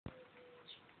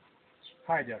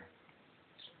Hi there.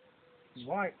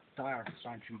 Why tyre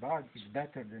punching bag is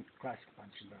better than classic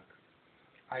punching bag?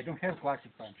 I don't have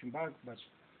classic punching bag, but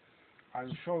I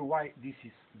will show you why this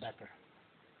is better.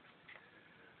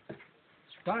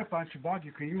 Tyre punching bag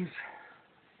you can use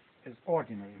as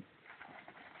ordinary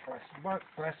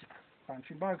classic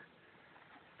punching bag,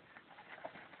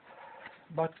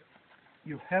 but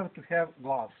you have to have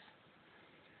gloves.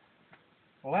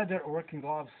 Leather working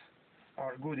gloves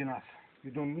are good enough. You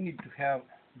don't need to have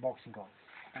boxing gloves,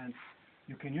 and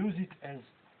you can use it as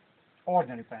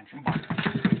ordinary punching bag.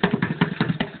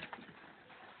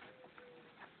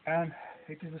 And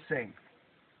it is the same.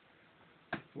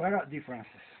 Where are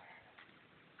differences?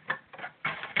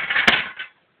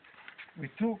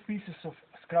 With two pieces of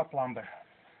scrap lumber,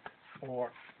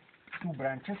 or two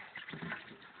branches,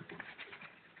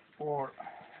 or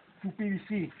two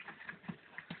PVC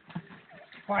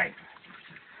pipe,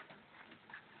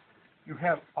 you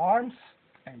have arms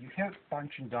and you have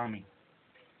punching dummy,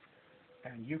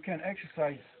 and you can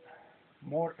exercise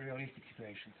more realistic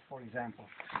situations. For example,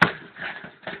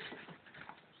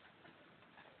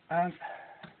 and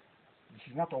this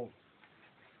is not all.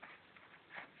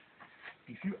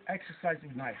 If you exercise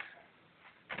with knife,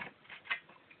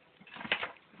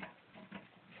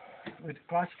 with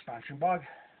classic punching bag,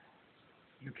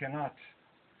 you cannot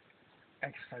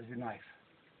exercise with knife.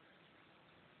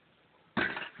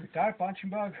 With tyre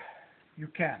punching bag, you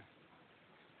can.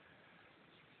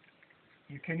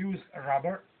 You can use a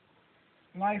rubber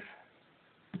knife,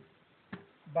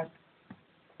 but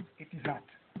it is not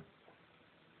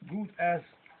good as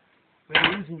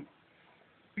when using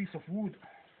a piece of wood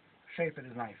shaped as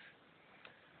a knife.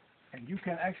 And you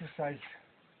can exercise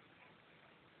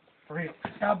real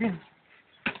stabbing,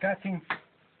 cutting,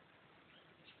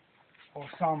 or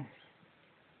some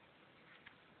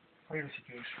real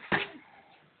situation.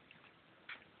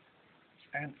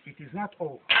 And it is not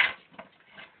all.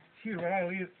 Here where I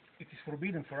live, it is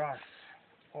forbidden for us,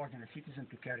 ordinary citizens,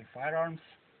 to carry firearms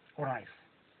or knife.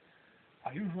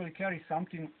 I usually carry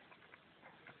something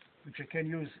which I can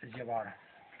use as yawara.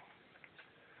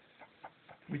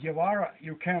 With yawara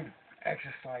you can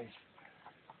exercise,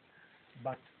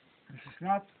 but this is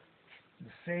not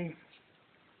the same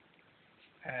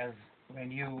as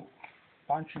when you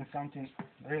punching something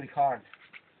really hard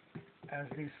as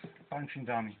this punching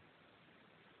dummy.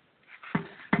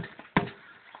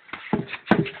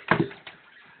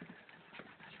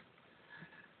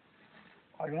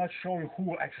 I will not show you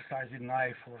who exercise with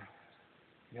knife or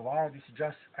yawara. This is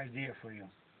just idea for you.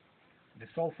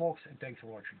 That's all, folks, and thanks for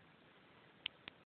watching.